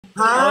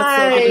Oh, it's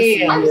so good to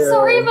see I'm you.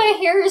 sorry my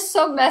hair is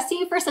so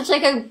messy for such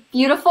like a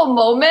beautiful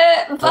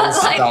moment, but Oh,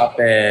 like, stop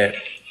it.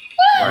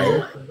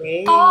 Right?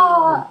 Great.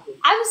 oh,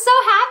 I'm so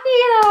happy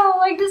though.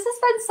 Like this has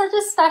been such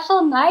a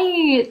special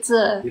night.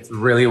 It's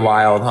really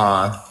wild,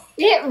 huh?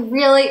 It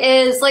really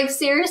is. Like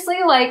seriously,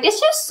 like it's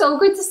just so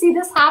good to see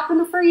this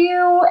happen for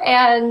you,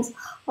 and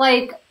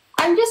like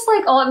I'm just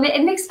like, oh,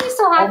 it makes me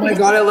so Oh happy. my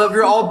god, I love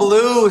you're all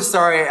blue.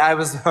 Sorry, I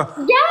was. Yeah,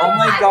 Oh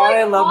my I'm god, like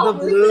I love all the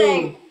blue blue.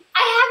 today.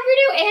 I have your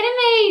new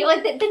anime,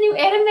 like the new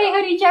anime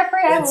hoodie, Jeffrey.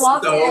 I It's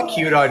love so it.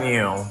 cute on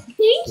you.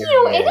 Thank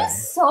you. It Period.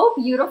 is so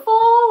beautiful.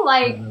 It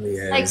Like,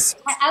 really like is.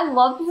 I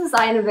love the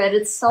design of it.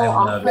 It's so I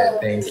love awesome.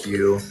 it. Thank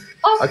you. Of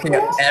Okay,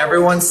 course.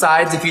 everyone's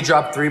sides. If you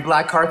drop 3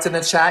 black hearts in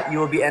the chat, you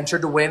will be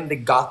entered to win the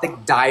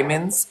Gothic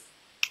Diamonds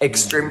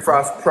Extreme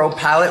Frost Pro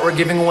palette. We're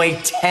giving away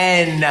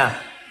 10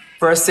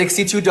 for a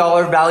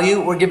 $62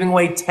 value. We're giving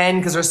away 10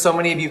 because there's so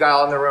many of you guys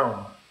all in the room.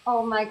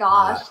 Oh my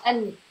gosh.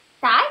 And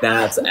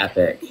That's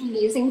epic.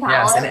 amazing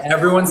Yes, and palette.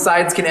 everyone's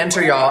sides can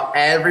enter, y'all.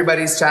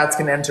 Everybody's chats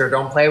can enter.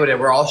 Don't play with it.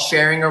 We're all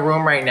sharing a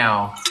room right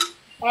now.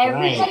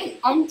 Everybody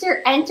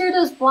enter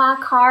those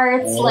black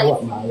hearts. Oh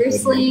Like my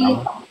seriously,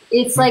 goodness.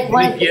 it's like The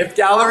one. gift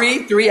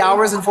gallery, 3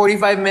 hours and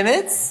 45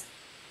 minutes.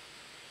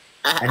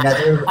 Get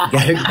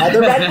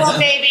another Red Bull,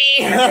 baby!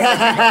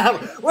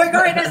 We're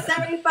going to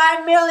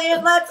 75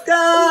 million. Let's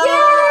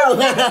go!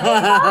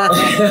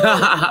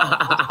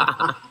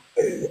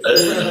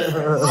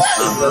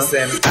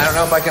 Listen, I don't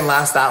know if I can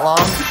last that long,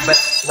 but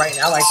right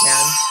now I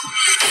can.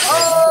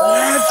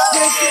 Let's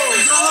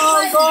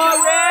go,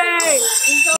 Glory!